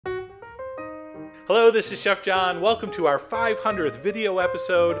Hello, this is Chef John. Welcome to our 500th video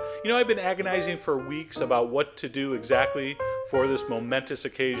episode. You know, I've been agonizing for weeks about what to do exactly for this momentous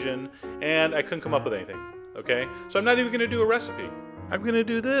occasion, and I couldn't come up with anything, okay? So I'm not even gonna do a recipe. I'm gonna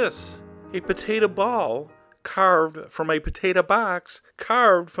do this, a potato ball carved from a potato box,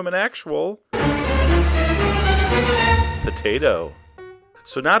 carved from an actual potato.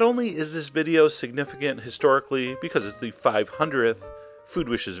 So not only is this video significant historically because it's the 500th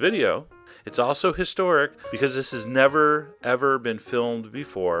Foodwishes video, it's also historic because this has never ever been filmed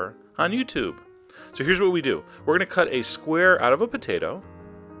before on YouTube. So here's what we do. We're going to cut a square out of a potato.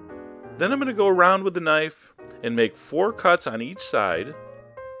 Then I'm going to go around with the knife and make 4 cuts on each side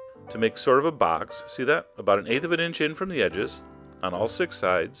to make sort of a box. See that? About 1/8 of an inch in from the edges on all 6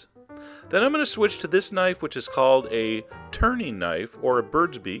 sides. Then I'm going to switch to this knife, which is called a turning knife or a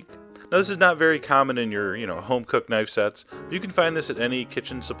bird's beak. Now this is not very common in your, home cooked knife sets, but you can find this at any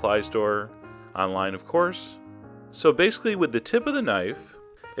kitchen supply store, online of course. So basically with the tip of the knife,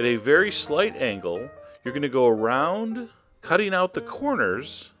 at a very slight angle, you're going to go around, cutting out the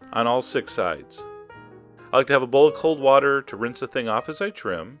corners on all 6 sides. I like to have a bowl of cold water to rinse the thing off as I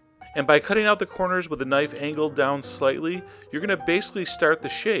trim. And by cutting out the corners with the knife angled down slightly, you're going to basically start the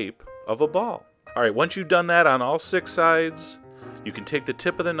shape of a ball. Alright, once you've done that on all 6 sides, you can take the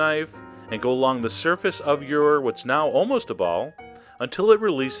tip of the knife and go along the surface of your what's now almost a ball until it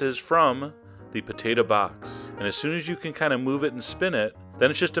releases from the potato box. And as soon as you can kind of move it and spin it,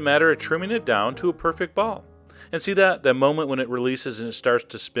 then it's just a matter of trimming it down to a perfect ball. And see that moment when it releases and it starts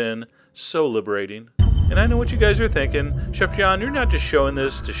to spin, so liberating. And I know what you guys are thinking, Chef John, you're not just showing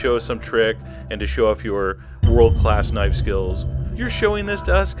this to show some trick and to show off your world-class knife skills. You're showing this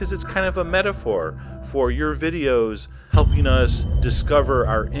to us because it's kind of a metaphor for your videos helping us discover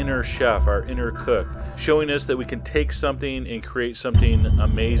our inner chef, our inner cook, showing us that we can take something and create something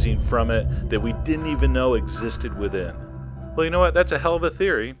amazing from it that we didn't even know existed within. Well, you know what? That's a hell of a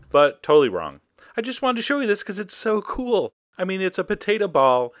theory, but totally wrong. I just wanted to show you this because it's so cool. I mean, it's a potato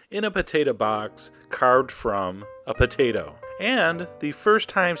ball in a potato box carved from a potato. And the first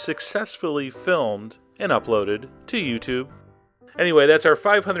time successfully filmed and uploaded to YouTube. Anyway, that's our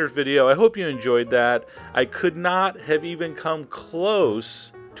 500th video. I hope you enjoyed that. I could not have even come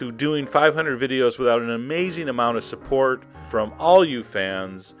close to doing 500 videos without an amazing amount of support from all you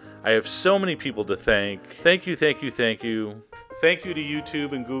fans. I have so many people to thank. Thank you, thank you, thank you. Thank you to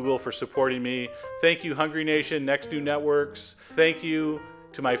YouTube and Google for supporting me. Thank you, Hungry Nation, Next New Networks. Thank you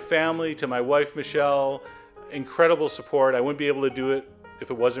to my family, to my wife, Michelle. Incredible support. I wouldn't be able to do it if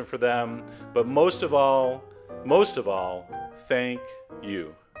it wasn't for them. But most of all, thank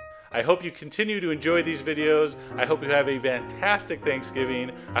you. I hope you continue to enjoy these videos. I hope you have a fantastic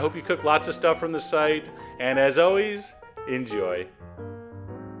Thanksgiving. I hope you cook lots of stuff from the site. And as always, enjoy.